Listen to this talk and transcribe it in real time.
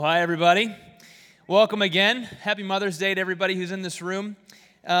Hi, everybody. Welcome again. Happy Mother's Day to everybody who's in this room.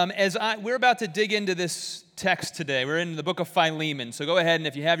 We're about to dig into this text today. We're in the book of Philemon. So go ahead, and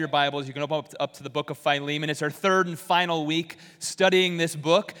if you have your Bibles, you can open up to the book of Philemon. It's our third and final week studying this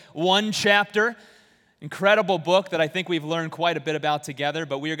book. One chapter. Incredible book that I think we've learned quite a bit about together,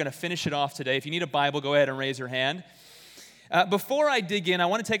 but we are going to finish it off today. If you need a Bible, go ahead and raise your hand. Before I dig in, I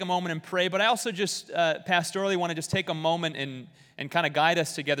want to take a moment and pray, but I also just pastorally want to just take a moment and kind of guide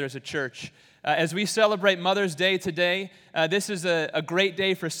us together as a church. As we celebrate Mother's Day today, this is a great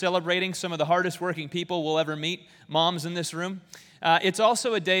day for celebrating some of the hardest working people we'll ever meet, moms in this room. It's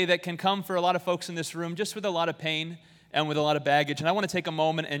also a day that can come for a lot of folks in this room just with a lot of pain and with a lot of baggage. And I want to take a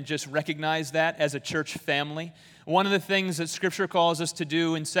moment and just recognize that as a church family. One of the things that Scripture calls us to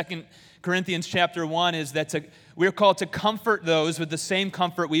do in 2 Corinthians chapter 1 is that we're called to comfort those with the same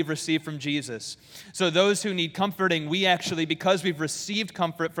comfort we've received from Jesus. So those who need comforting, we actually, because we've received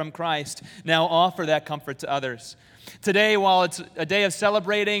comfort from Christ, now offer that comfort to others. Today, while it's a day of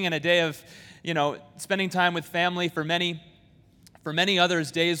celebrating and a day of, spending time with family, for many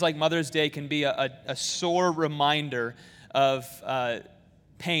others, days like Mother's Day can be a sore reminder of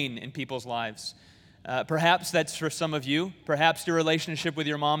pain in people's lives. Perhaps that's for some of you. Perhaps your relationship with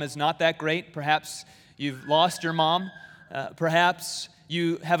your mom is not that great. Perhaps you've lost your mom. Perhaps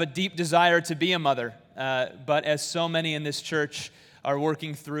you have a deep desire to be a mother. But as so many in this church are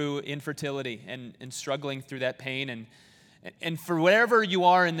working through infertility and struggling through that pain, and for wherever you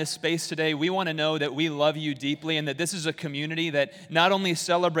are in this space today, we want to know that we love you deeply and that this is a community that not only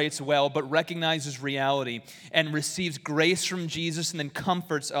celebrates well, but recognizes reality and receives grace from Jesus and then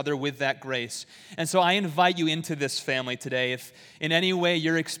comforts others with that grace. And so I invite you into this family today. If in any way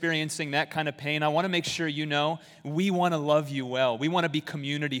you're experiencing that kind of pain, I want to make sure you know we want to love you well. We want to be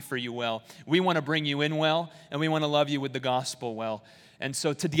community for you well. We want to bring you in well, and we want to love you with the gospel well. And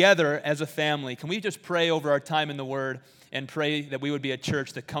so together as a family, can we just pray over our time in the Word and pray that we would be a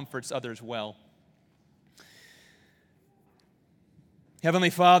church that comforts others well?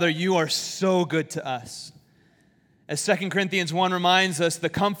 Heavenly Father, you are so good to us. As 2 Corinthians 1 reminds us, the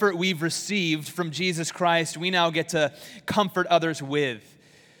comfort we've received from Jesus Christ, we now get to comfort others with.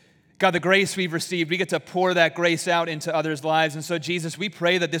 God, the grace we've received, we get to pour that grace out into others' lives. And so, Jesus, we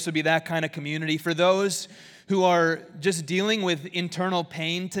pray that this would be that kind of community. For those who are just dealing with internal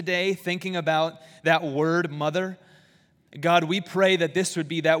pain today, thinking about that word, mother, God, we pray that this would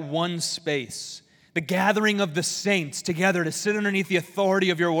be that one space, the gathering of the saints together to sit underneath the authority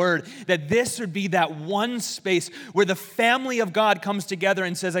of your word, that this would be that one space where the family of God comes together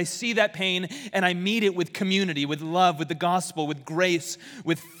and says, I see that pain and I meet it with community, with love, with the gospel, with grace,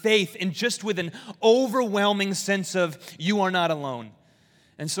 with faith, and just with an overwhelming sense of you are not alone.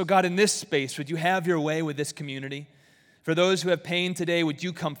 And so, God, in this space, would you have your way with this community? For those who have pain today, would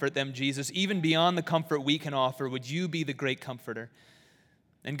you comfort them, Jesus? Even beyond the comfort we can offer, would you be the great comforter?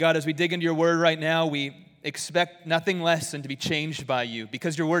 And God, as we dig into your word right now, we expect nothing less than to be changed by you,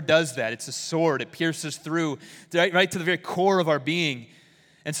 because your word does that. It's a sword. It pierces through right to the very core of our being.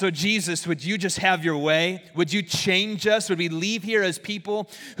 And so, Jesus, would you just have your way? Would you change us? Would we leave here as people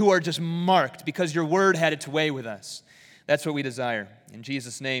who are just marked because your word had its way with us? That's what we desire. In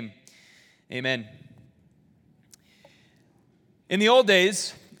Jesus' name, amen. In the old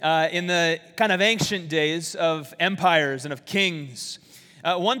days, in the kind of ancient days of empires and of kings,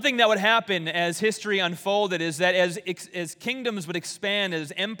 one thing that would happen as history unfolded is that as kingdoms would expand,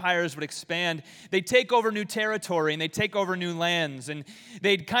 as empires would expand, they'd take over new territory and they'd take over new lands, and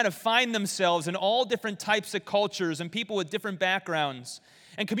they'd kind of find themselves in all different types of cultures and people with different backgrounds.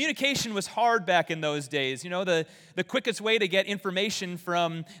 And communication was hard back in those days. The quickest way to get information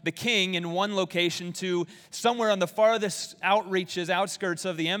from the king in one location to somewhere on the farthest outskirts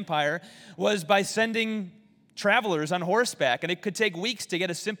of the empire was by sending travelers on horseback. And it could take weeks to get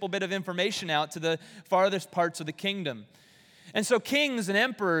a simple bit of information out to the farthest parts of the kingdom. And so kings and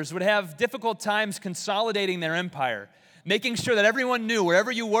emperors would have difficult times consolidating their empire, making sure that everyone knew,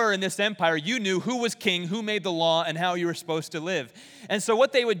 wherever you were in this empire, you knew who was king, who made the law, and how you were supposed to live. And so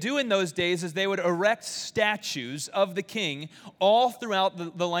what they would do in those days is they would erect statues of the king all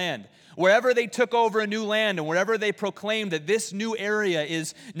throughout the land. Wherever they took over a new land and wherever they proclaimed that this new area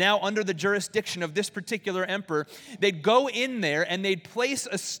is now under the jurisdiction of this particular emperor, they'd go in there and they'd place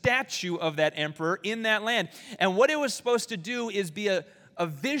a statue of that emperor in that land. And what it was supposed to do is be a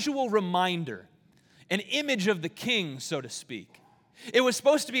visual reminder, an image of the king, so to speak. It was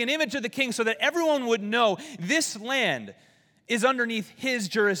supposed to be an image of the king so that everyone would know this land is underneath his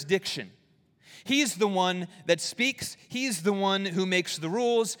jurisdiction. He's the one that speaks. He's the one who makes the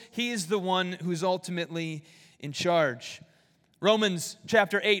rules. He's the one who's ultimately in charge. Romans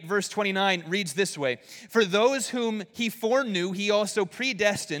chapter 8, verse 29 reads this way: "For those whom he foreknew, he also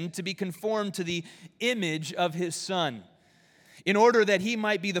predestined to be conformed to the image of his Son, in order that he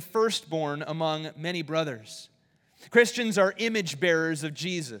might be the firstborn among many brothers." Christians are image bearers of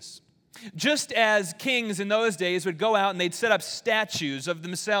Jesus. Just as kings in those days would go out and they'd set up statues of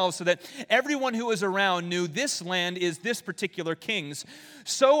themselves so that everyone who was around knew this land is this particular king's,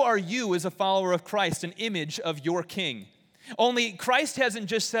 so are you as a follower of Christ, an image of your king. Only Christ hasn't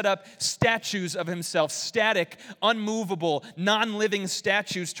just set up statues of himself, static, unmovable, non-living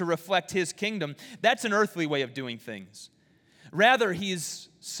statues to reflect his kingdom. That's an earthly way of doing things. Rather, he's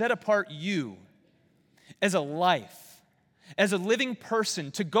set apart you as a life, as a living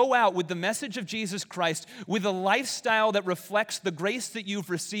person, to go out with the message of Jesus Christ, with a lifestyle that reflects the grace that you've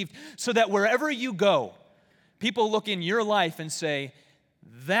received, so that wherever you go, people look in your life and say,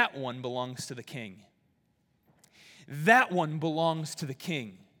 that one belongs to the King. That one belongs to the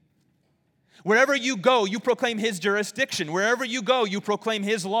King. Wherever you go, you proclaim his jurisdiction. Wherever you go, you proclaim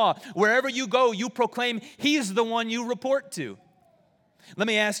his law. Wherever you go, you proclaim he's the one you report to. Let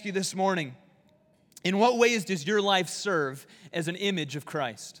me ask you this morning, in what ways does your life serve as an image of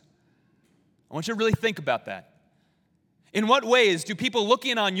Christ? I want you to really think about that. In what ways do people look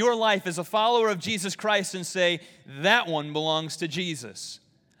in on your life as a follower of Jesus Christ and say, that one belongs to Jesus?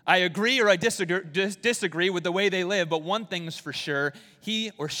 I agree or I disagree with the way they live, but one thing's for sure,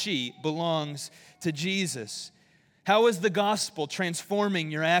 he or she belongs to Jesus. How is the gospel transforming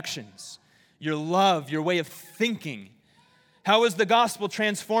your actions, your love, your way of thinking? How is the gospel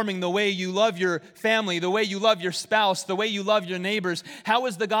transforming the way you love your family, the way you love your spouse, the way you love your neighbors? How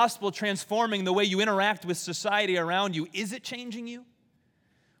is the gospel transforming the way you interact with society around you? Is it changing you?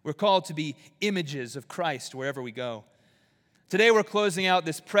 We're called to be images of Christ wherever we go. Today we're closing out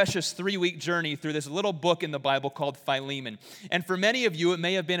this precious 3-week journey through this little book in the Bible called Philemon. And for many of you, it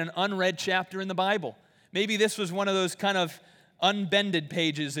may have been an unread chapter in the Bible. Maybe this was one of those kind of unbended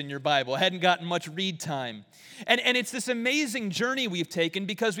pages in your Bible. It hadn't gotten much read time. And it's this amazing journey we've taken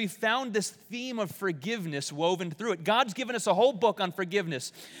because we've found this theme of forgiveness woven through it. God's given us a whole book on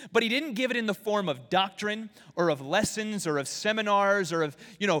forgiveness, but he didn't give it in the form of doctrine or of lessons or of seminars or of,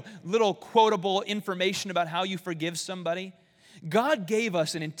 little quotable information about how you forgive somebody. God gave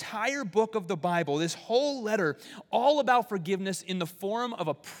us an entire book of the Bible, this whole letter, all about forgiveness in the form of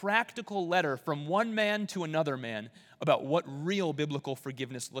a practical letter from one man to another man about what real biblical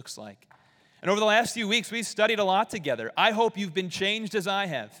forgiveness looks like. And over the last few weeks, we've studied a lot together. I hope you've been changed as I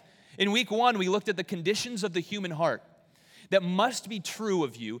have. In week 1, we looked at the conditions of the human heart that must be true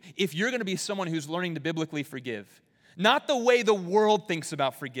of you if you're going to be someone who's learning to biblically forgive. Not the way the world thinks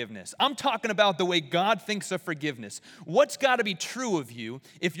about forgiveness. I'm talking about the way God thinks of forgiveness. What's got to be true of you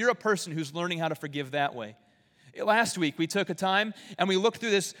if you're a person who's learning how to forgive that way? Last week, we took a time and we looked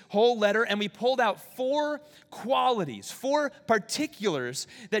through this whole letter and we pulled out 4 qualities, 4 particulars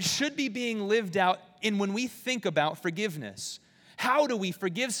that should be being lived out in when we think about forgiveness. How do we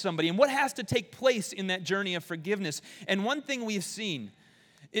forgive somebody? And what has to take place in that journey of forgiveness? And one thing we've seen,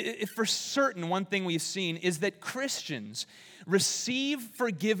 for certain, one thing we've seen is that Christians receive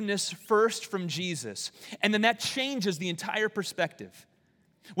forgiveness first from Jesus, and then that changes the entire perspective.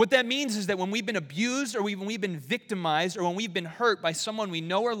 What that means is that when we've been abused or when we've been victimized or when we've been hurt by someone we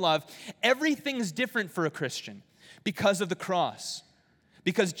know or love, everything's different for a Christian because of the cross.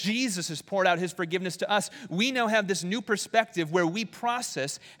 Because Jesus has poured out his forgiveness to us, we now have this new perspective where we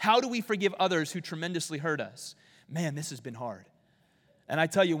process how do we forgive others who tremendously hurt us. Man, this has been hard. And I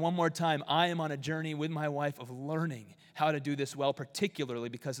tell you one more time, I am on a journey with my wife of learning how to do this well, particularly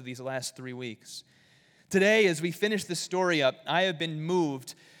because of these last 3 weeks. Today, as we finish this story up, I have been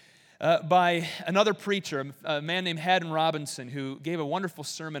moved by another preacher, a man named Haddon Robinson, who gave a wonderful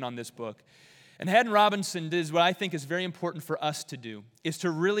sermon on this book. And Haddon Robinson did what I think is very important for us to do, is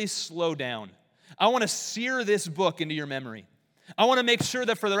to really slow down. I want to sear this book into your memory. I want to make sure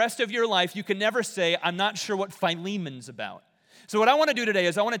that for the rest of your life, you can never say, I'm not sure what Philemon's about. So what I want to do today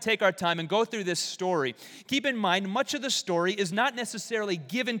is I want to take our time and go through this story. Keep in mind, much of the story is not necessarily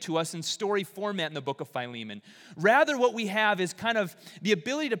given to us in story format in the book of Philemon. Rather, what we have is kind of the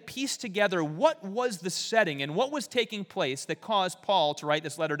ability to piece together what was the setting and what was taking place that caused Paul to write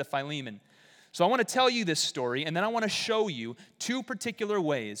this letter to Philemon. So I want to tell you this story, and then I want to show you 2 particular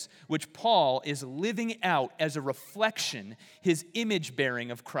ways which Paul is living out as a reflection, his image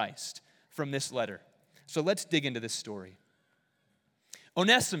bearing of Christ from this letter. So let's dig into this story.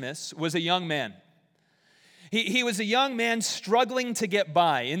 Onesimus was a young man. He was a young man struggling to get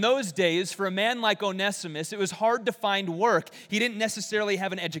by. In those days, for a man like Onesimus, it was hard to find work. He didn't necessarily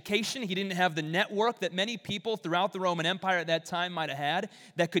have an education. He didn't have the network that many people throughout the Roman Empire at that time might have had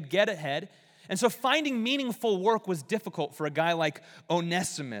that could get ahead. And so finding meaningful work was difficult for a guy like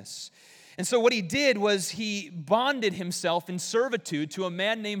Onesimus. And so what he did was he bonded himself in servitude to a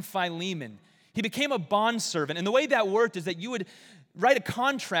man named Philemon. He became a bondservant. And the way that worked is that you would write a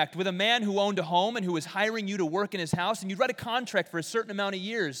contract with a man who owned a home and who was hiring you to work in his house, and you'd write a contract for a certain amount of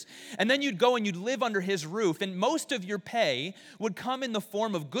years. And then you'd go and you'd live under his roof, and most of your pay would come in the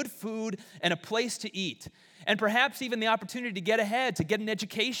form of good food and a place to eat. And perhaps even the opportunity to get ahead, to get an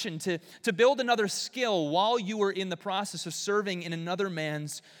education, to build another skill while you were in the process of serving in another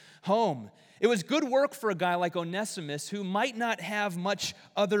man's home. It was good work for a guy like Onesimus who might not have much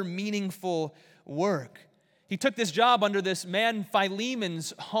other meaningful work. He took this job under this man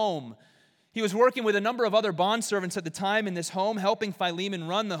Philemon's home. He was working with a number of other bondservants at the time in this home, helping Philemon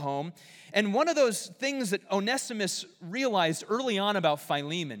run the home. And one of those things that Onesimus realized early on about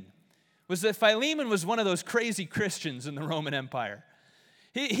Philemon was that Philemon was one of those crazy Christians in the Roman Empire.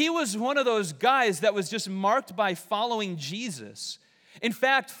 He was one of those guys that was just marked by following Jesus. In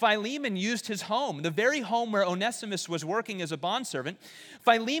fact, Philemon used his home, the very home where Onesimus was working as a bondservant.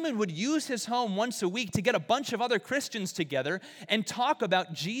 Philemon would use his home once a week to get a bunch of other Christians together and talk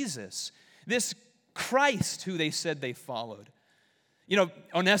about Jesus, this Christ who they said they followed. You know,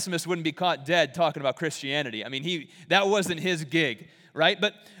 Onesimus wouldn't be caught dead talking about Christianity. I mean, that wasn't his gig, right?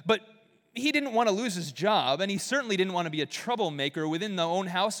 But he didn't want to lose his job, and he certainly didn't want to be a troublemaker within the own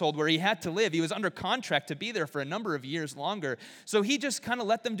household where he had to live. He was under contract to be there for a number of years longer. So he just kind of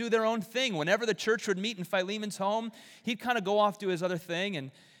let them do their own thing. Whenever the church would meet in Philemon's home, he'd kind of go off to his other thing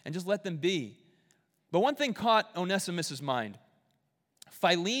and just let them be. But one thing caught Onesimus' mind.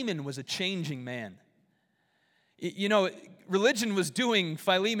 Philemon was a changing man. You know, religion was doing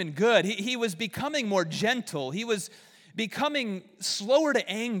Philemon good. He was becoming more gentle. He was becoming slower to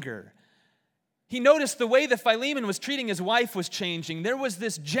anger. He noticed the way that Philemon was treating his wife was changing. There was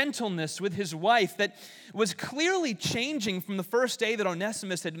this gentleness with his wife that was clearly changing from the first day that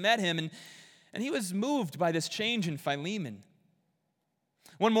Onesimus had met him, and he was moved by this change in Philemon.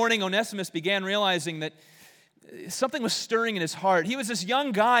 One morning, Onesimus began realizing that something was stirring in his heart. He was this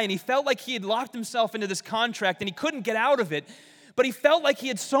young guy, and he felt like he had locked himself into this contract, and he couldn't get out of it. But he felt like he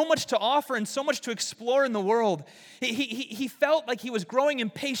had so much to offer and so much to explore in the world. He felt like he was growing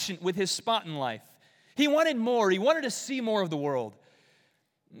impatient with his spot in life. He wanted more. He wanted to see more of the world.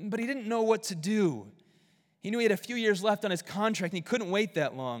 But he didn't know what to do. He knew he had a few years left on his contract, and he couldn't wait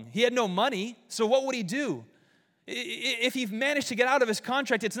that long. He had no money, so what would he do? If he managed to get out of his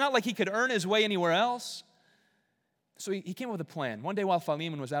contract, it's not like he could earn his way anywhere else. So he came up with a plan. One day while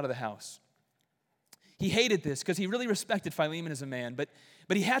Philemon was out of the house, he hated this because he really respected Philemon as a man, but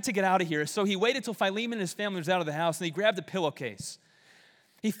he had to get out of here. So he waited till Philemon and his family was out of the house, and he grabbed a pillowcase.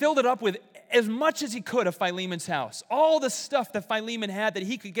 He filled it up with as much as he could of Philemon's house. All the stuff that Philemon had that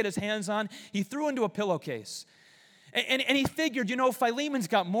he could get his hands on, he threw into a pillowcase. And he figured, Philemon's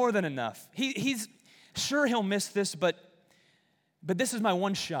got more than enough. He's sure he'll miss this, but this is my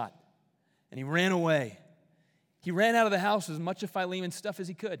one shot. And he ran away. He ran out of the house with as much of Philemon's stuff as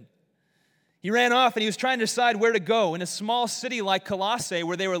he could. He ran off, and he was trying to decide where to go. In a small city like Colossae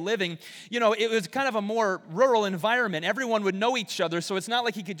where they were living, it was kind of a more rural environment. Everyone would know each other, so it's not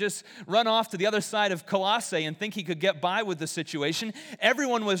like he could just run off to the other side of Colossae and think he could get by with the situation.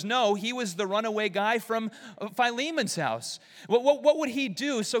 Everyone he was the runaway guy from Philemon's house. What would he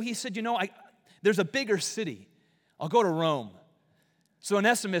do? So he said, there's a bigger city. I'll go to Rome. So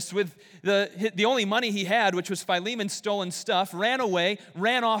Onesimus, with the only money he had, which was Philemon's stolen stuff, ran away,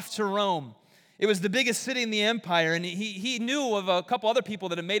 ran off to Rome. It was the biggest city in the empire, and he knew of a couple other people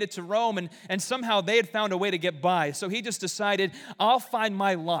that had made it to Rome, and somehow they had found a way to get by. So he just decided, I'll find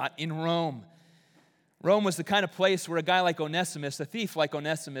my lot in Rome. Rome was the kind of place where a guy like Onesimus, a thief like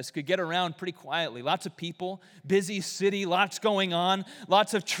Onesimus, could get around pretty quietly. Lots of people, busy city, lots going on,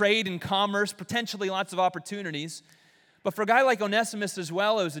 lots of trade and commerce, potentially lots of opportunities. But for a guy like Onesimus as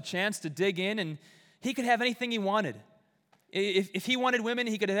well, it was a chance to dig in, and he could have anything he wanted. If he wanted women,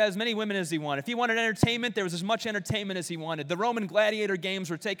 he could have as many women as he wanted. If he wanted entertainment, there was as much entertainment as he wanted. The Roman gladiator games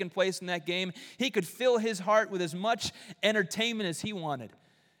were taking place in that game. He could fill his heart with as much entertainment as he wanted.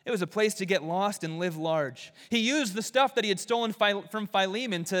 It was a place to get lost and live large. He used the stuff that he had stolen from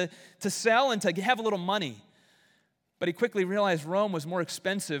Philemon to sell and to have a little money. But he quickly realized Rome was more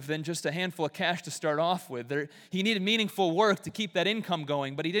expensive than just a handful of cash to start off with. He needed meaningful work to keep that income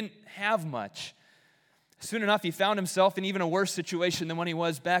going, but he didn't have much. Soon enough, he found himself in even a worse situation than when he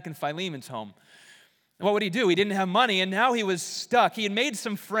was back in Philemon's home. And what would he do? He didn't have money, and now he was stuck. He had made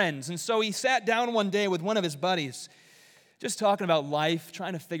some friends, and so he sat down one day with one of his buddies, just talking about life,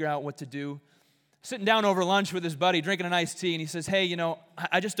 trying to figure out what to do. Sitting down over lunch with his buddy, drinking an iced tea, and he says, hey,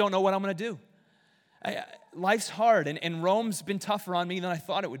 I just don't know what I'm going to do. Life's hard, and Rome's been tougher on me than I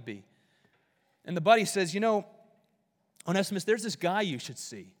thought it would be. And the buddy says, Onesimus, there's this guy you should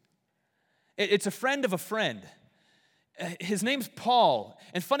see. It's a friend of a friend. His name's Paul.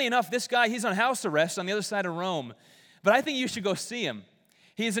 And funny enough, this guy, he's on house arrest on the other side of Rome. But I think you should go see him.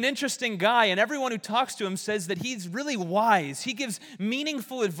 He's an interesting guy, and everyone who talks to him says that he's really wise. He gives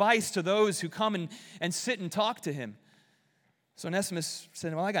meaningful advice to those who come and sit and talk to him. So Onesimus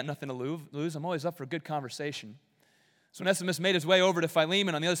said, well, I got nothing to lose. I'm always up for a good conversation. So Onesimus made his way over to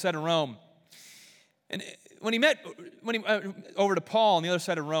Philemon on the other side of Rome. And when he over to Paul on the other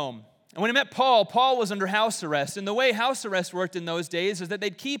side of Rome, and when he met Paul, Paul was under house arrest. And the way house arrest worked in those days is that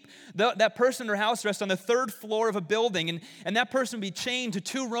they'd keep that person under house arrest on the third floor of a building, and that person would be chained to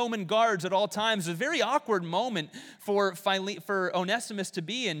 2 Roman guards at all times. It was a very awkward moment for Onesimus to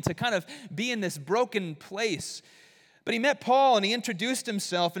be in, to kind of be in this broken place. But he met Paul, and he introduced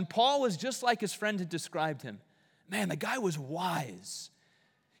himself, and Paul was just like his friend had described him. Man, the guy was wise.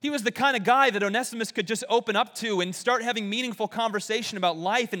 He was the kind of guy that Onesimus could just open up to and start having meaningful conversation about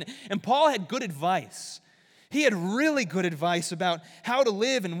life. And Paul had good advice. He had really good advice about how to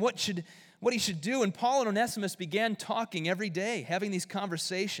live and what he should do. And Paul and Onesimus began talking every day, having these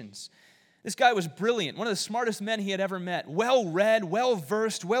conversations. This guy was brilliant, one of the smartest men he had ever met, well-read,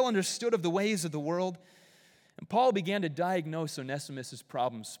 well-versed, well understood of the ways of the world. And Paul began to diagnose Onesimus'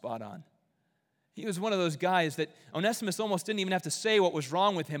 problems spot on. He was one of those guys that Onesimus almost didn't even have to say what was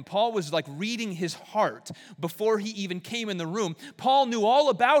wrong with him. Paul was like reading his heart before he even came in the room. Paul knew all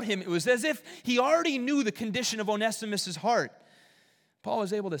about him. It was as if he already knew the condition of Onesimus' heart. Paul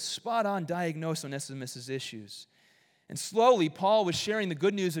was able to spot on diagnose Onesimus' issues. And slowly, Paul was sharing the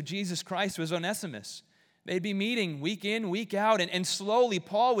good news of Jesus Christ with Onesimus. They'd be meeting week in, week out, and slowly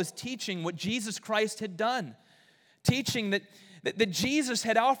Paul was teaching what Jesus Christ had done. Teaching that Jesus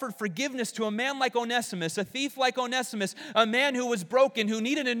had offered forgiveness to a man like Onesimus, a thief like Onesimus, a man who was broken, who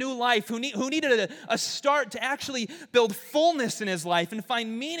needed a new life, who needed a start to actually build fullness in his life and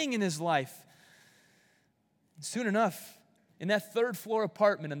find meaning in his life. And soon enough, in that third-floor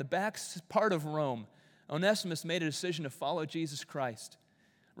apartment in the back part of Rome, Onesimus made a decision to follow Jesus Christ.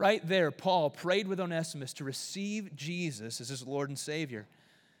 Right there, Paul prayed with Onesimus to receive Jesus as his Lord and Savior.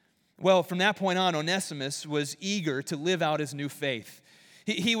 Well, from that point on, Onesimus was eager to live out his new faith.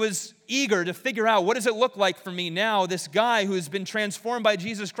 He was eager to figure out, what does it look like for me now, this guy who's been transformed by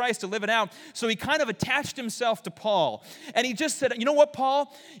Jesus Christ, to live it out. So he kind of attached himself to Paul. And he just said, you know what,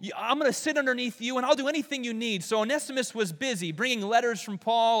 Paul? I'm going to sit underneath you, and I'll do anything you need. So Onesimus was busy bringing letters from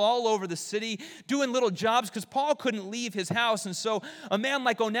Paul all over the city, doing little jobs, because Paul couldn't leave his house. And so a man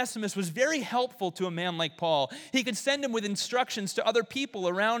like Onesimus was very helpful to a man like Paul. He could send him with instructions to other people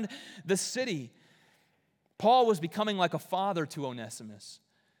around the city. Paul was becoming like a father to Onesimus,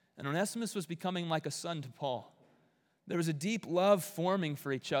 and Onesimus was becoming like a son to Paul. There was a deep love forming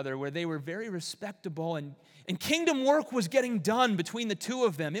for each other where they were very respectable, and kingdom work was getting done between the two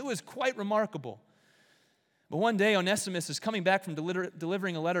of them. It was quite remarkable. But one day, Onesimus is coming back from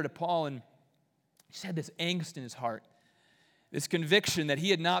delivering a letter to Paul, and he just had this angst in his heart, this conviction that he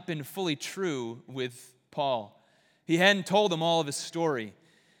had not been fully true with Paul. He hadn't told him all of his story.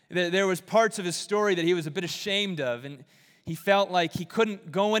 There was parts of his story that he was a bit ashamed of, and he felt like he couldn't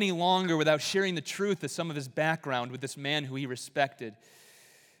go any longer without sharing the truth of some of his background with this man who he respected.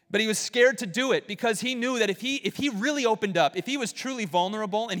 But he was scared to do it because he knew that if he really opened up, if he was truly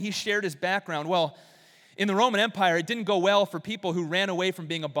vulnerable and he shared his background, well, in the Roman Empire, it didn't go well for people who ran away from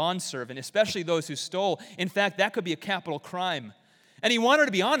being a bondservant, especially those who stole. In fact, that could be a capital crime. And he wanted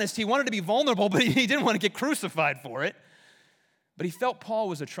to be honest, he wanted to be vulnerable, but he didn't want to get crucified for it. But he felt Paul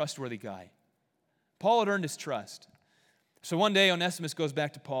was a trustworthy guy. Paul had earned his trust. So one day, Onesimus goes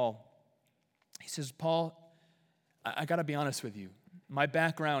back to Paul. He says, Paul, I got to be honest with you. My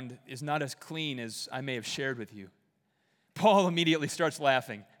background is not as clean as I may have shared with you. Paul immediately starts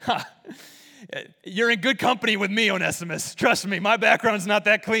laughing. You're in good company with me, Onesimus. Trust me, my background's not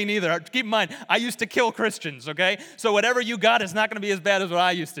that clean either. Keep in mind, I used to kill Christians, okay? So whatever you got is not going to be as bad as what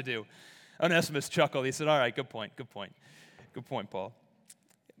I used to do. Onesimus chuckled. He said, all right, good point. Good point, Paul.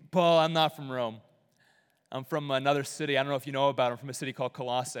 Paul, I'm not from Rome. I'm from another city. I don't know if you know about it. I'm from a city called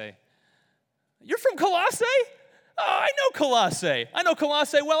Colossae. You're from Colossae? Oh, I know Colossae.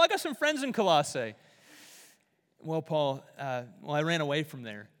 Well, I got some friends in Colossae. Well, Paul, I ran away from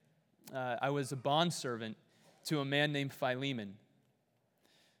there. I was a bondservant to a man named Philemon.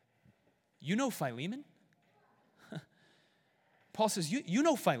 You know Philemon? Paul says, you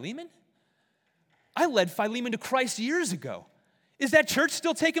know Philemon? I led Philemon to Christ years ago. Is that church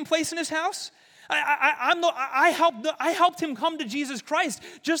still taking place in his house? I helped him come to Jesus Christ,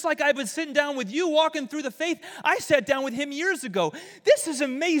 just like I've been sitting down with you, walking through the faith. I sat down with him years ago. This is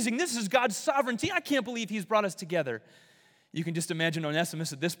amazing. This is God's sovereignty. I can't believe he's brought us together. You can just imagine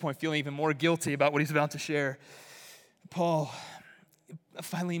Onesimus at this point feeling even more guilty about what he's about to share. Paul,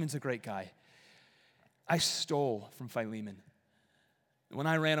 Philemon's a great guy. I stole from Philemon. When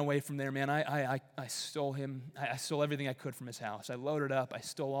I ran away from there, man, I stole him. I stole everything I could from his house. I loaded up. I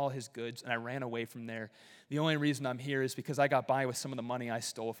stole all his goods, and I ran away from there. The only reason I'm here is because I got by with some of the money I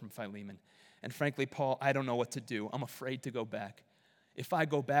stole from Philemon. And frankly, Paul, I don't know what to do. I'm afraid to go back. If I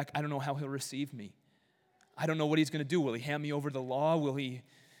go back, I don't know how he'll receive me. I don't know what he's going to do. Will he hand me over to the law?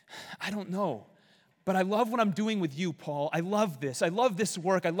 I don't know. But I love what I'm doing with you, Paul. I love this. I love this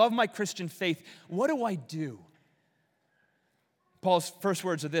work. I love my Christian faith. What do I do? Paul's first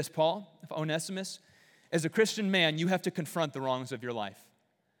words are this, Paul, Onesimus, as a Christian man, you have to confront the wrongs of your life.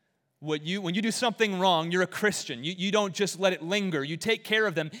 When you do something wrong, you're a Christian. You don't just let it linger. You take care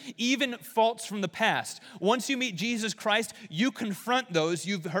of them, even faults from the past. Once you meet Jesus Christ, you confront those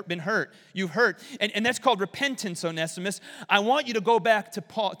you've been hurt. You've hurt. And that's called repentance, Onesimus. I want you to go back to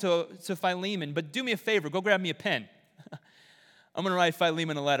Philemon, but do me a favor. Go grab me a pen. I'm going to write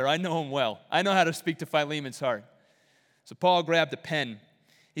Philemon a letter. I know him well. I know how to speak to Philemon's heart. So Paul grabbed a pen.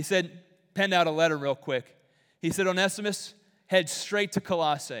 He penned out a letter real quick. He said, Onesimus, head straight to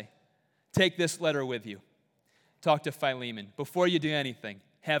Colossae. Take this letter with you. Talk to Philemon. Before you do anything,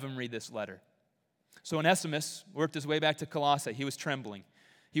 have him read this letter. So Onesimus worked his way back to Colossae. He was trembling.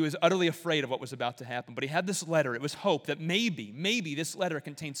 He was utterly afraid of what was about to happen. But he had this letter. It was hope that maybe this letter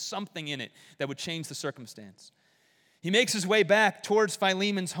contained something in it that would change the circumstance. He makes his way back towards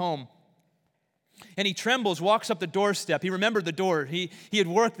Philemon's home. And he trembles, walks up the doorstep. He remembered the door. He had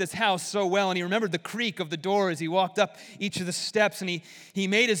worked this house so well, and he remembered the creak of the door as he walked up each of the steps, and he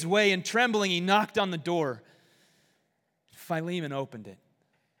made his way, and trembling, he knocked on the door. Philemon opened it.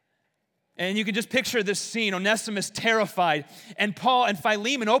 And you can just picture this scene, Onesimus terrified, and Paul and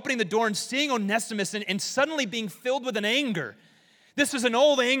Philemon opening the door and seeing Onesimus and suddenly being filled with an anger. This is an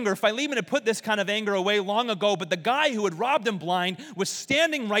old anger. Philemon had put this kind of anger away long ago, but the guy who had robbed him blind was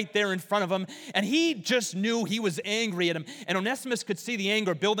standing right there in front of him, and he just knew he was angry at him. And Onesimus could see the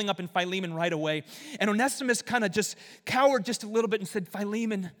anger building up in Philemon right away. And Onesimus kind of just cowered just a little bit and said,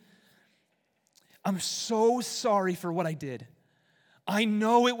 Philemon, I'm so sorry for what I did. I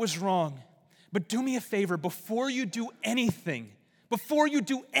know it was wrong, but do me a favor. Before you do anything,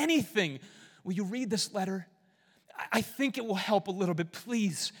 will you read this letter? I think it will help a little bit.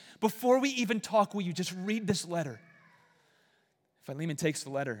 Please, before we even talk, will you just read this letter? Philemon takes the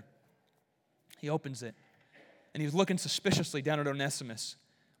letter. He opens it, and he's looking suspiciously down at Onesimus,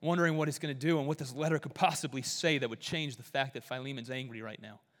 wondering what he's going to do and what this letter could possibly say that would change the fact that Philemon's angry right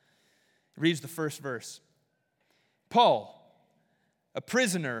now. He reads the first verse. Paul, a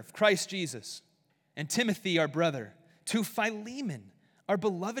prisoner of Christ Jesus, and Timothy, our brother, to Philemon, our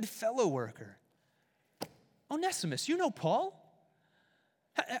beloved fellow worker. Onesimus, you know Paul?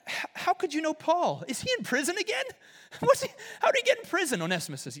 How could you know Paul? Is he in prison again? How did he get in prison?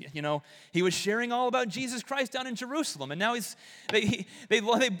 Onesimus says, he was sharing all about Jesus Christ down in Jerusalem, and now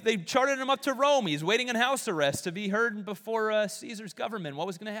they chartered him up to Rome. He's waiting in house arrest to be heard before Caesar's government. What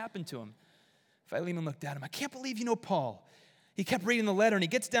was going to happen to him? Philemon looked at him. I can't believe you know Paul. He kept reading the letter, and he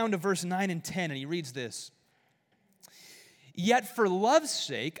gets down to verse 9 and 10, and he reads this. Yet for love's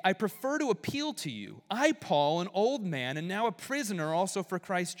sake, I prefer to appeal to you. I, Paul, an old man, and now a prisoner also for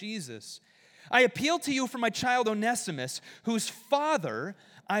Christ Jesus. I appeal to you for my child Onesimus, whose father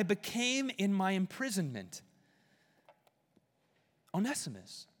I became in my imprisonment.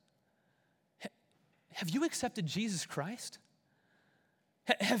 Onesimus, have you accepted Jesus Christ?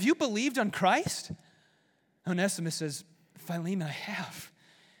 Have you believed on Christ? Onesimus says, Philemon, I have.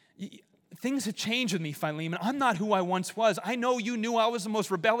 Things have changed with me, Philemon. I'm not who I once was. I know you knew I was the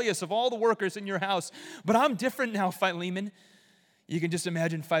most rebellious of all the workers in your house, but I'm different now, Philemon. You can just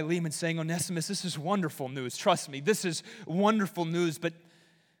imagine Philemon saying, Onesimus, this is wonderful news. Trust me, this is wonderful news, but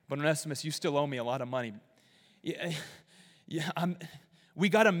Onesimus, you still owe me a lot of money. We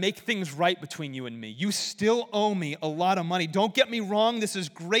got to make things right between you and me. You still owe me a lot of money. Don't get me wrong, this is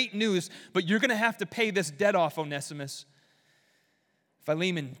great news, but you're going to have to pay this debt off, Onesimus.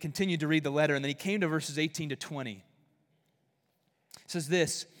 Philemon continued to read the letter, and then he came to verses 18 to 20. It says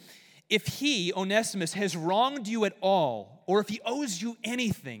this, if he, Onesimus, has wronged you at all, or if he owes you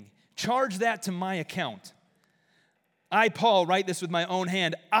anything, charge that to my account. I, Paul, write this with my own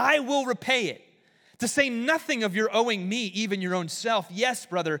hand. I will repay it. To say nothing of your owing me, even your own self. Yes,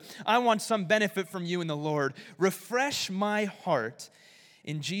 brother, I want some benefit from you in the Lord. Refresh my heart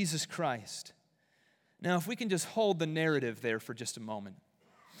in Jesus Christ. Now, if we can just hold the narrative there for just a moment.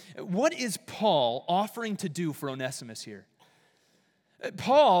 What is Paul offering to do for Onesimus here?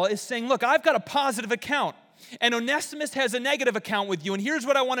 Paul is saying, look, I've got a positive account, and Onesimus has a negative account with you, and here's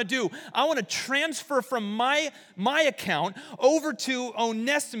what I want to do. I want to transfer from my account over to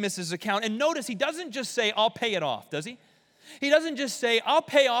Onesimus' account. And notice, he doesn't just say, I'll pay it off, does he? He doesn't just say, I'll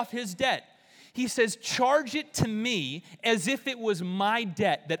pay off his debt. He says, charge it to me as if it was my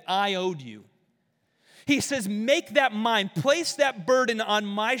debt that I owed you. He says, make that mine, place that burden on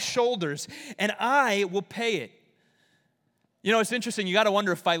my shoulders, and I will pay it. You know, it's interesting. You got to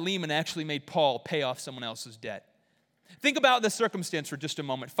wonder if Philemon actually made Paul pay off someone else's debt. Think about the circumstance for just a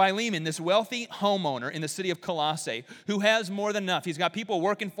moment. Philemon, this wealthy homeowner in the city of Colossae, who has more than enough. He's got people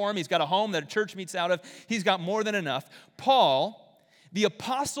working for him. He's got a home that a church meets out of. He's got more than enough. Paul, the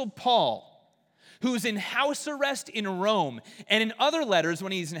Apostle Paul, who's in house arrest in Rome, and in other letters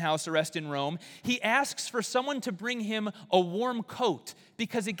when he's in house arrest in Rome, he asks for someone to bring him a warm coat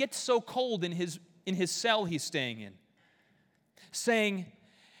because it gets so cold in his cell he's staying in. Saying,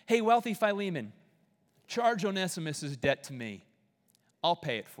 hey, wealthy Philemon, charge Onesimus' debt to me. I'll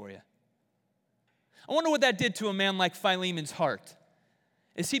pay it for you. I wonder what that did to a man like Philemon's heart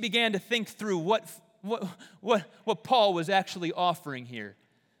as he began to think through what Paul was actually offering here.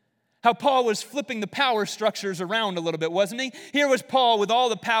 How Paul was flipping the power structures around a little bit, wasn't he? Here was Paul with all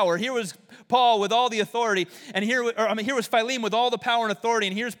the power. Here was Paul with all the authority. And here was Philemon with all the power and authority.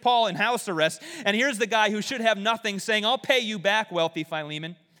 And here's Paul in house arrest. And here's the guy who should have nothing saying, I'll pay you back, wealthy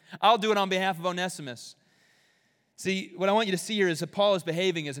Philemon. I'll do it on behalf of Onesimus. See, what I want you to see here is that Paul is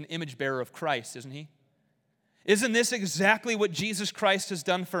behaving as an image bearer of Christ, isn't he? Isn't this exactly what Jesus Christ has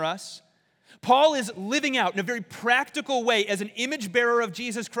done for us? Paul is living out in a very practical way as an image bearer of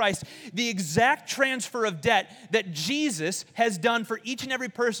Jesus Christ the exact transfer of debt that Jesus has done for each and every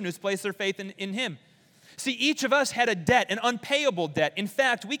person who's placed their faith in him. See, each of us had a debt, an unpayable debt. In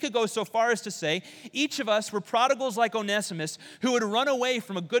fact, we could go so far as to say each of us were prodigals like Onesimus who had run away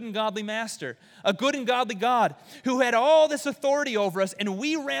from a good and godly master, a good and godly God who had all this authority over us, and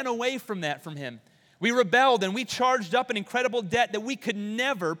we ran away from him. We rebelled and we charged up an incredible debt that we could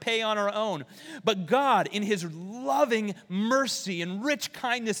never pay on our own. But God, in His loving mercy and rich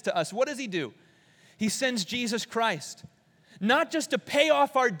kindness to us, what does He do? He sends Jesus Christ, not just to pay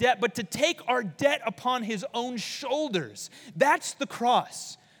off our debt, but to take our debt upon His own shoulders. That's the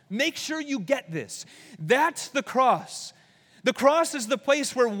cross. Make sure you get this. That's the cross. The cross is the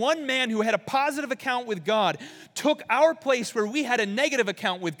place where one man who had a positive account with God took our place where we had a negative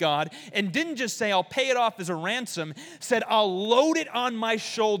account with God and didn't just say, I'll pay it off as a ransom, said, I'll load it on my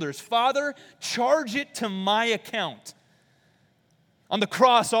shoulders. Father, charge it to my account. On the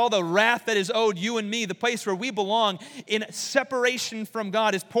cross, all the wrath that is owed you and me, the place where we belong in separation from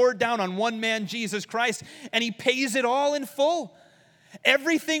God, is poured down on one man, Jesus Christ, and He pays it all in full.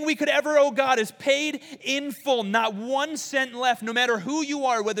 Everything we could ever owe God is paid in full, not 1 cent left, no matter who you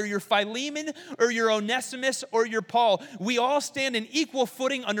are, whether you're Philemon or you're Onesimus or you're Paul. We all stand in equal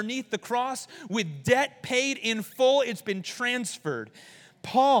footing underneath the cross with debt paid in full. It's been transferred.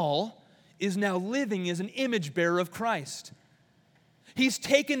 Paul is now living as an image bearer of Christ. He's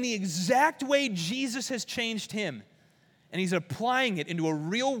taken the exact way Jesus has changed him, and he's applying it into a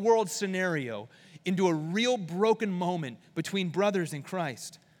real world scenario, into a real broken moment between brothers in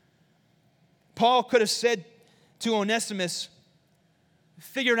Christ. Paul could have said to Onesimus,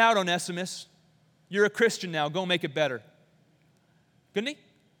 figure it out, Onesimus. You're a Christian now. Go make it better. Couldn't he?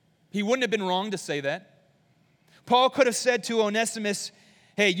 He wouldn't have been wrong to say that. Paul could have said to Onesimus,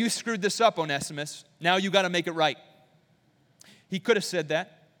 hey, you screwed this up, Onesimus. Now you got to make it right. He could have said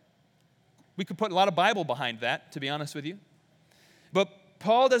that. We could put a lot of Bible behind that, to be honest with you. But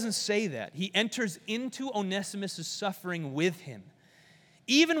Paul doesn't say that. He enters into Onesimus' suffering with him,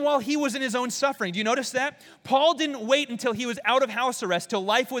 even while he was in his own suffering. Do you notice that? Paul didn't wait until he was out of house arrest, till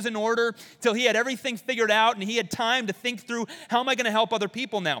life was in order, till he had everything figured out and he had time to think through, how am I going to help other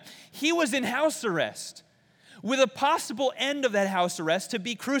people now? He was in house arrest with a possible end of that house arrest to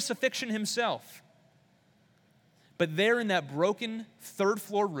be crucifixion himself. But there in that broken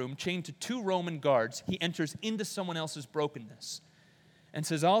third-floor room, chained to 2 Roman guards, he enters into someone else's brokenness and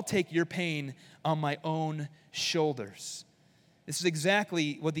says, I'll take your pain on my own shoulders. This is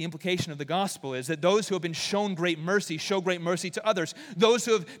exactly what the implication of the gospel is, that those who have been shown great mercy show great mercy to others. Those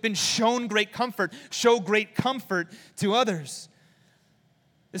who have been shown great comfort show great comfort to others.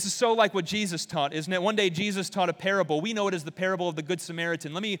 This is so like what Jesus taught, isn't it? One day Jesus taught a parable. We know it as the parable of the Good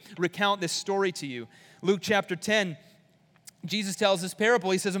Samaritan. Let me recount this story to you. Luke chapter 10, Jesus tells this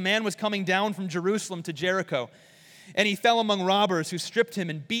parable. He says, a man was coming down from Jerusalem to Jericho, and he fell among robbers who stripped him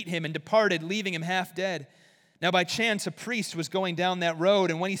and beat him and departed, leaving him half dead. Now by chance a priest was going down that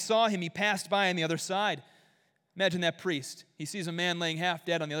road, and when he saw him, he passed by on the other side. Imagine that priest. He sees a man laying half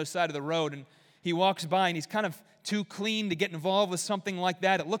dead on the other side of the road, and he walks by, and he's kind of too clean to get involved with something like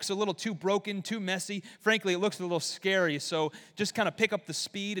that. It looks a little too broken, too messy. Frankly, it looks a little scary, so just kind of pick up the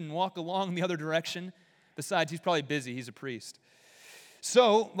speed and walk along the other direction. Besides, he's probably busy. He's a priest.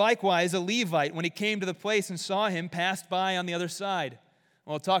 So, likewise, a Levite, when he came to the place and saw him, passed by on the other side.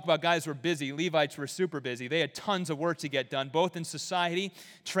 Well, talk about guys who were busy. Levites were super busy. They had tons of work to get done, both in society,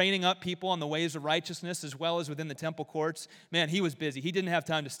 training up people on the ways of righteousness, as well as within the temple courts. Man, he was busy. He didn't have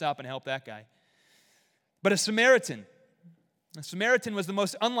time to stop and help that guy. But a Samaritan was the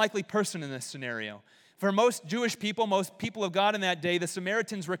most unlikely person in this scenario. For most Jewish people, most people of God in that day, the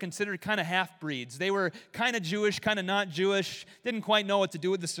Samaritans were considered kind of half-breeds. They were kind of Jewish, kind of not Jewish, didn't quite know what to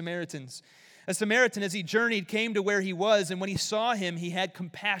do with the Samaritans. A Samaritan, as he journeyed, came to where he was, and when he saw him, he had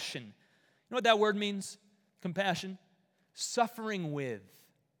compassion. You know what that word means? Compassion? Suffering with.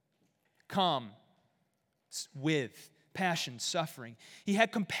 Calm. With. Passion, suffering. He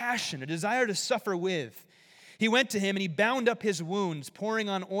had compassion, a desire to suffer with. He went to him, and he bound up his wounds, pouring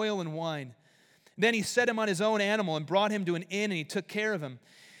on oil and wine. Then he set him on his own animal and brought him to an inn, and he took care of him.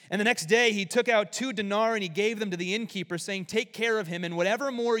 And the next day he took out 2 denarii and he gave them to the innkeeper, saying, take care of him, and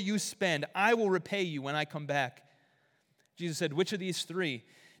whatever more you spend, I will repay you when I come back. Jesus said, which of these 3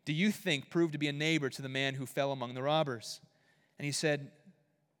 do you think proved to be a neighbor to the man who fell among the robbers? And he said,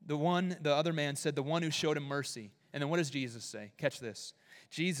 the other man said, the one who showed him mercy. And then what does Jesus say? Catch this.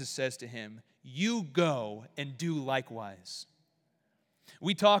 Jesus says to him, you go and do likewise.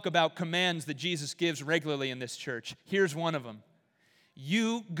 We talk about commands that Jesus gives regularly in this church. Here's one of them.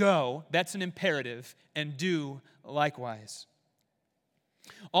 You go, that's an imperative, and do likewise.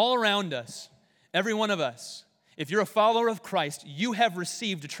 All around us, every one of us, if you're a follower of Christ, you have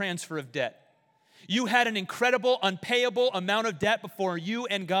received a transfer of debt. You had an incredible, unpayable amount of debt before you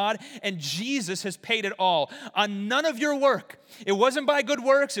and God, and Jesus has paid it all on none of your work. It wasn't by good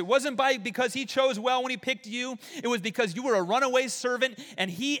works. It wasn't because he chose well when he picked you. It was because you were a runaway servant, and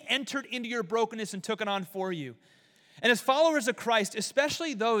he entered into your brokenness and took it on for you. And as followers of Christ,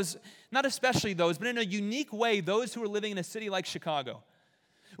 especially those, not especially those, but in a unique way, those who are living in a city like Chicago,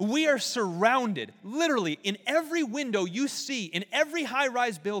 we are surrounded, literally, in every window you see, in every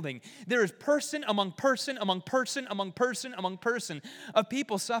high-rise building, there is person among person, among person, among person, among person of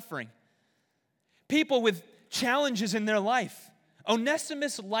people suffering. People with challenges in their life,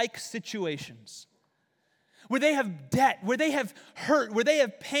 Onesimus-like situations, where they have debt, where they have hurt, where they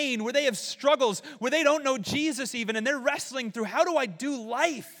have pain, where they have struggles, where they don't know Jesus even, and they're wrestling through, how do I do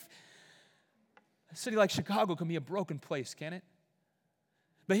life? A city like Chicago can be a broken place, can't it?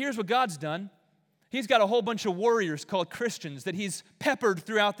 But here's what God's done. He's got a whole bunch of warriors called Christians that he's peppered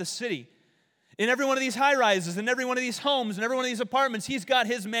throughout the city. In every one of these high-rises, in every one of these homes, in every one of these apartments, he's got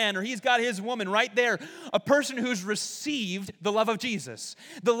his man or he's got his woman right there. A person who's received the love of Jesus,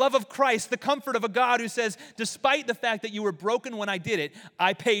 the love of Christ, the comfort of a God who says, despite the fact that you were broken when I did it,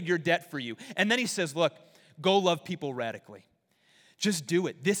 I paid your debt for you. And then he says, look, go love people radically. Just do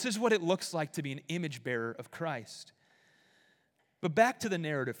it. This is what it looks like to be an image bearer of Christ. But back to the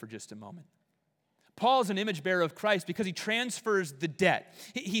narrative for just a moment. Paul is an image bearer of Christ because he transfers the debt.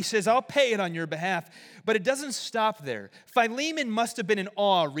 He says, I'll pay it on your behalf. But it doesn't stop there. Philemon must have been in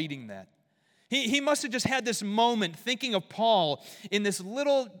awe reading that. He must have just had this moment thinking of Paul in this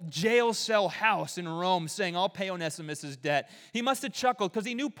little jail cell house in Rome saying, I'll pay Onesimus' debt. He must have chuckled because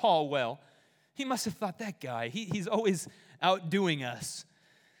he knew Paul well. He must have thought, that guy, he's always outdoing us.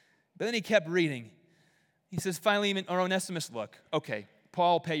 But then he kept reading. He says, Philemon or Onesimus, look, okay,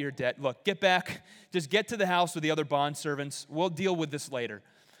 Paul, pay your debt. Look, get back. Just get to the house with the other bondservants. We'll deal with this later.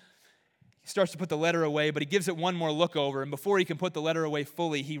 He starts to put the letter away, but he gives it one more look over. And before he can put the letter away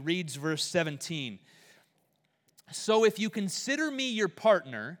fully, he reads verse 17. So if you consider me your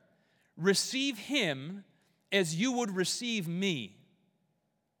partner, receive him as you would receive me.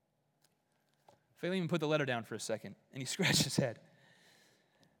 Philemon put the letter down for a second, and he scratched his head.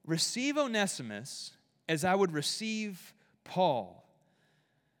 Receive Onesimus as I would receive Paul.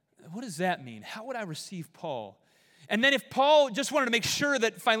 What does that mean? How would I receive Paul? And then if Paul just wanted to make sure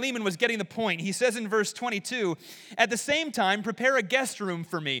that Philemon was getting the point, he says in verse 22, "At the same time, prepare a guest room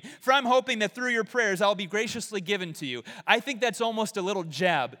for me, for I'm hoping that through your prayers I'll be graciously given to you." I think that's almost a little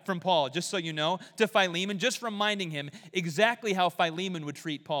jab from Paul, just so you know, to Philemon, just reminding him exactly how Philemon would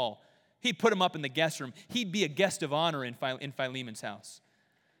treat Paul. He'd put him up in the guest room. He'd be a guest of honor in Philemon's house.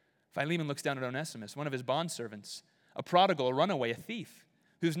 Philemon looks down at Onesimus, one of his bondservants, a prodigal, a runaway, a thief,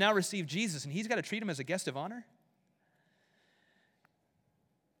 who's now received Jesus, and he's got to treat him as a guest of honor?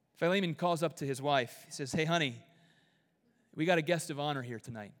 Philemon calls up to his wife. He says, "Hey, honey, we got a guest of honor here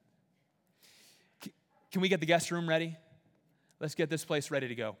tonight. Can we get the guest room ready? Let's get this place ready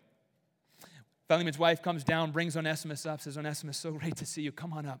to go." Philemon's wife comes down, brings Onesimus up, says, "Onesimus, so great to see you.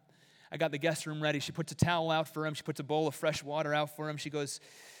 Come on up. I got the guest room ready." She puts a towel out for him. She puts a bowl of fresh water out for him. She goes,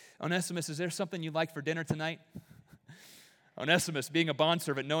 "Onesimus, is there something you'd like for dinner tonight?" Onesimus, being a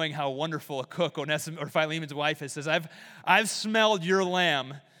bondservant, knowing how wonderful a cook Philemon's wife is, says, I've smelled your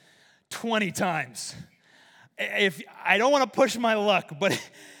lamb 20 times. If I don't want to push my luck, but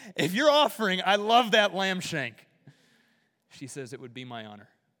if you're offering, I love that lamb shank. She says, "It would be my honor.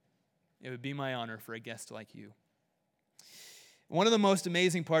 It would be my honor for a guest like you." One of the most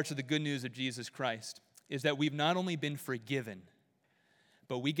amazing parts of the good news of Jesus Christ is that we've not only been forgiven,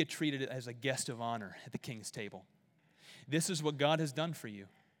 but we get treated as a guest of honor at the King's table. This is what God has done for you.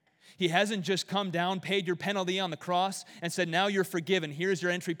 He hasn't just come down, paid your penalty on the cross, and said, "Now you're forgiven. Here's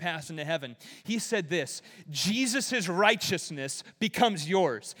your entry pass into heaven." He said this: Jesus' righteousness becomes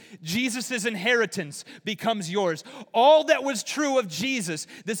yours. Jesus' inheritance becomes yours. All that was true of Jesus,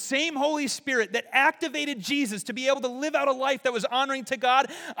 the same Holy Spirit that activated Jesus to be able to live out a life that was honoring to God,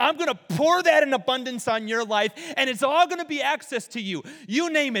 I'm going to pour that in abundance on your life, and it's all going to be access to you. You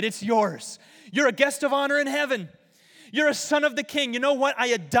name it, it's yours. You're a guest of honor in heaven. You're a son of the King. You know what? I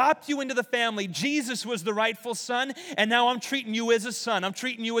adopt you into the family. Jesus was the rightful son, and now I'm treating you as a son. I'm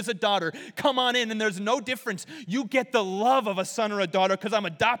treating you as a daughter. Come on in, and there's no difference. You get the love of a son or a daughter because I'm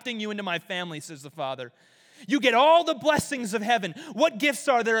adopting you into my family, says the Father. You get all the blessings of heaven. What gifts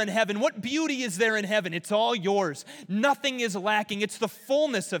are there in heaven? What beauty is there in heaven? It's all yours. Nothing is lacking. It's the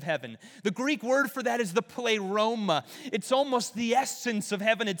fullness of heaven. The Greek word for that is the pleroma. It's almost the essence of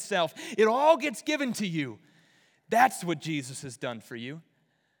heaven itself. It all gets given to you. That's what Jesus has done for you.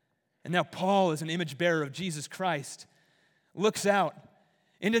 And now Paul, as an image bearer of Jesus Christ, looks out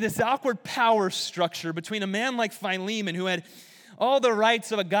into this awkward power structure between a man like Philemon, who had all the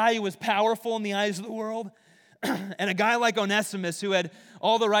rights of a guy who was powerful in the eyes of the world, and a guy like Onesimus, who had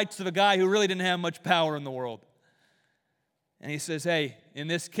all the rights of a guy who really didn't have much power in the world. And he says, "Hey, in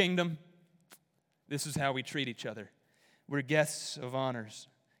this kingdom, this is how we treat each other. We're guests of honors."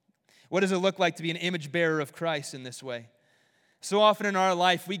 What does it look like to be an image bearer of Christ in this way? So often in our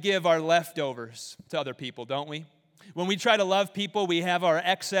life, we give our leftovers to other people, don't we? When we try to love people, we have our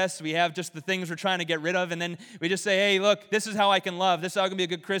excess, we have just the things we're trying to get rid of, and then we just say, "Hey, look, this is how I can love, this is how I can be a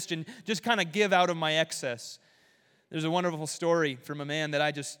good Christian." Just kind of give out of my excess. There's a wonderful story from a man that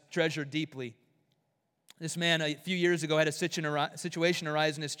I just treasure deeply. This man, a few years ago, had a situation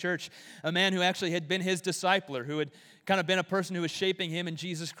arise in his church. A man who actually had been his discipler, who had kind of been a person who was shaping him in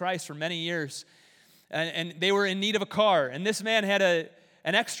Jesus Christ for many years. And they were in need of a car. And this man had an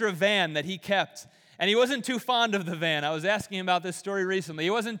extra van that he kept. And he wasn't too fond of the van. I was asking him about this story recently. He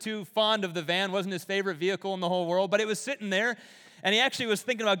wasn't too fond of the van, wasn't his favorite vehicle in the whole world, but it was sitting there. And he actually was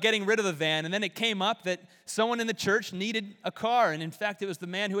thinking about getting rid of the van. And then it came up that someone in the church needed a car. And in fact, it was the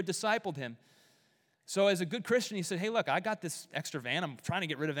man who had discipled him. So as a good Christian, he said, "Hey, look, I got this extra van I'm trying to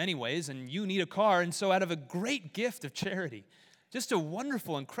get rid of anyways, and you need a car." And so out of a great gift of charity, just a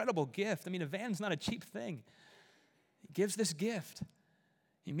wonderful, incredible gift. I mean, a van's not a cheap thing. He gives this gift.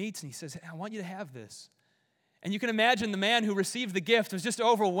 He meets and he says, "Hey, I want you to have this." And you can imagine the man who received the gift was just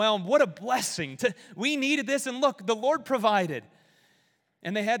overwhelmed. What a blessing. We needed this, and look, the Lord provided.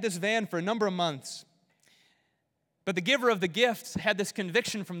 And they had this van for a number of months. But the giver of the gifts had this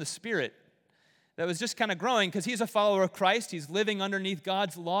conviction from the Spirit that was just kind of growing, because he's a follower of Christ. He's living underneath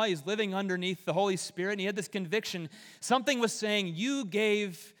God's law. He's living underneath the Holy Spirit. And he had this conviction. Something was saying, you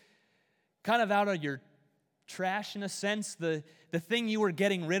gave kind of out of your trash, in a sense, the thing you were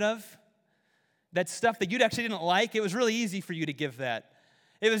getting rid of, that stuff that you actually didn't like. It was really easy for you to give that.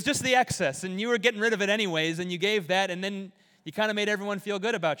 It was just the excess, and you were getting rid of it anyways, and you gave that, and then you kind of made everyone feel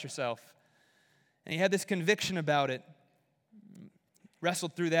good about yourself. And he had this conviction about it.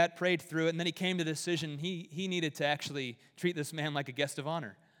 Wrestled through that, prayed through it, and then he came to the decision he needed to actually treat this man like a guest of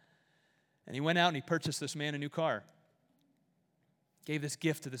honor. And he went out and he purchased this man a new car. Gave this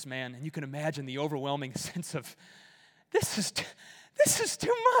gift to this man, and you can imagine the overwhelming sense of, this is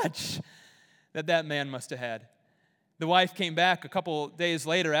too much that man must have had. The wife came back a couple days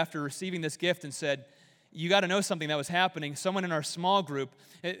later after receiving this gift and said, you got to know something that was happening. Someone in our small group,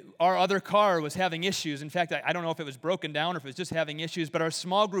 our other car was having issues. In fact, I don't know if it was broken down or if it was just having issues, but our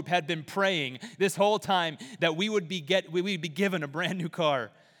small group had been praying this whole time that we would be given a brand new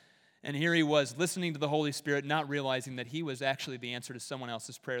car. And here he was listening to the Holy Spirit, not realizing that he was actually the answer to someone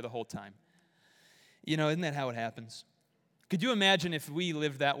else's prayer the whole time. You know, isn't that how it happens? Could you imagine if we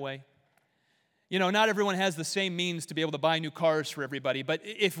lived that way? You know, not everyone has the same means to be able to buy new cars for everybody, but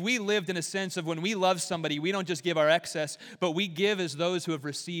if we lived in a sense of when we love somebody, we don't just give our excess, but we give as those who have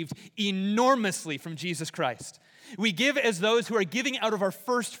received enormously from Jesus Christ. We give as those who are giving out of our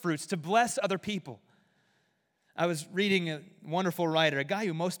first fruits to bless other people. I was reading a wonderful writer, a guy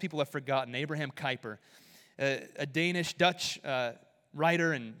who most people have forgotten, Abraham Kuyper, a Dutch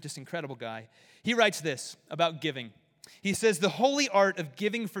writer and just incredible guy. He writes this about giving. He says, the holy art of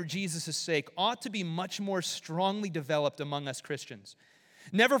giving for Jesus' sake ought to be much more strongly developed among us Christians.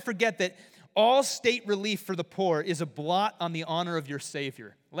 Never forget that all state relief for the poor is a blot on the honor of your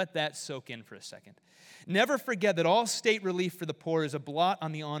Savior. Let that soak in for a second. Never forget that all state relief for the poor is a blot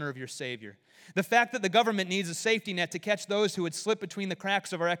on the honor of your Savior. The fact that the government needs a safety net to catch those who would slip between the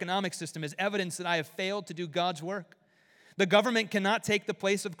cracks of our economic system is evidence that I have failed to do God's work. The government cannot take the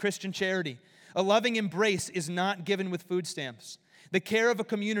place of Christian charity. A loving embrace is not given with food stamps. The care of a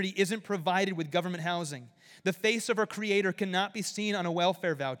community isn't provided with government housing. The face of our Creator cannot be seen on a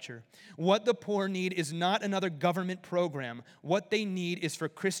welfare voucher. What the poor need is not another government program. What they need is for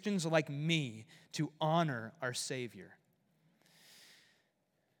Christians like me to honor our Savior.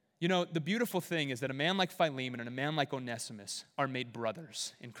 You know, the beautiful thing is that a man like Philemon and a man like Onesimus are made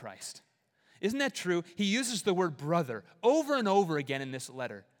brothers in Christ. Isn't that true? He uses the word brother over and over again in this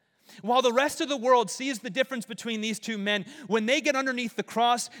letter. While the rest of the world sees the difference between these two men, when they get underneath the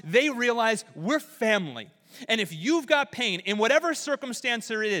cross, they realize we're family. And if you've got pain, in whatever circumstance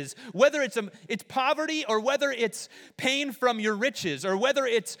there is, whether it's poverty or whether it's pain from your riches or whether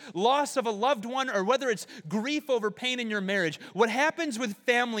it's loss of a loved one or whether it's grief over pain in your marriage, what happens with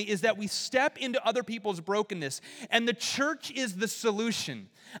family is that we step into other people's brokenness, and the church is the solution.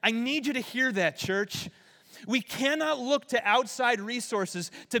 I need you to hear that, church. We cannot look to outside resources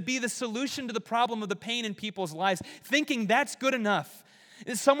to be the solution to the problem of the pain in people's lives, thinking that's good enough.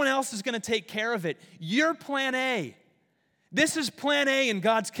 Someone else is going to take care of it. You're plan A. This is plan A in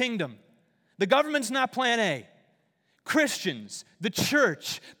God's kingdom. The government's not plan A. Christians, the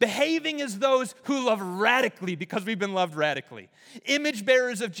church, behaving as those who love radically because we've been loved radically. Image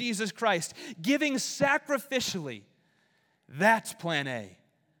bearers of Jesus Christ, giving sacrificially. That's plan A.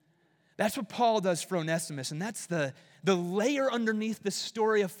 That's what Paul does for Onesimus, and that's the layer underneath the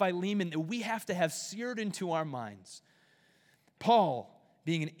story of Philemon that we have to have seared into our minds. Paul,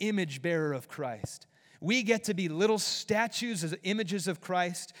 being an image bearer of Christ, we get to be little statues as images of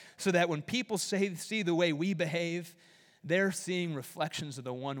Christ so that when people see the way we behave, they're seeing reflections of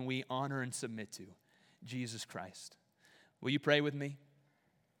the one we honor and submit to, Jesus Christ. Will you pray with me?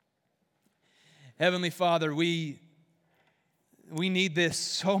 Heavenly Father, we need this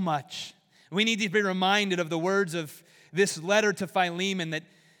so much. We need to be reminded of the words of this letter to Philemon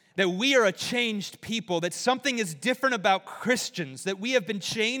that we are a changed people, that something is different about Christians, that we have been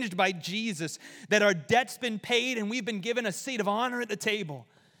changed by Jesus, that our debt's been paid and we've been given a seat of honor at the table.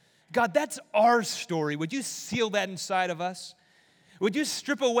 God, that's our story. Would you seal that inside of us? Would you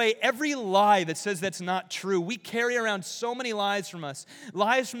strip away every lie that says that's not true? We carry around so many lies from us,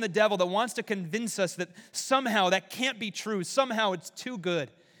 lies from the devil that wants to convince us that somehow that can't be true, somehow it's too good.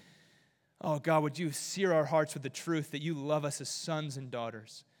 Oh, God, would you sear our hearts with the truth that you love us as sons and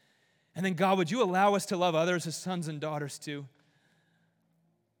daughters? And then, God, would you allow us to love others as sons and daughters too?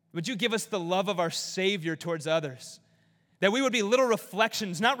 Would you give us the love of our Savior towards others? That we would be little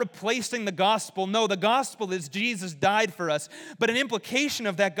reflections, not replacing the gospel. No, the gospel is Jesus died for us. But an implication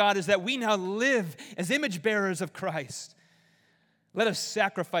of that, God, is that we now live as image bearers of Christ. Let us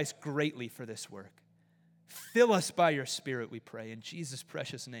sacrifice greatly for this work. Fill us by your Spirit, we pray. In Jesus'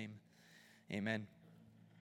 precious name, amen.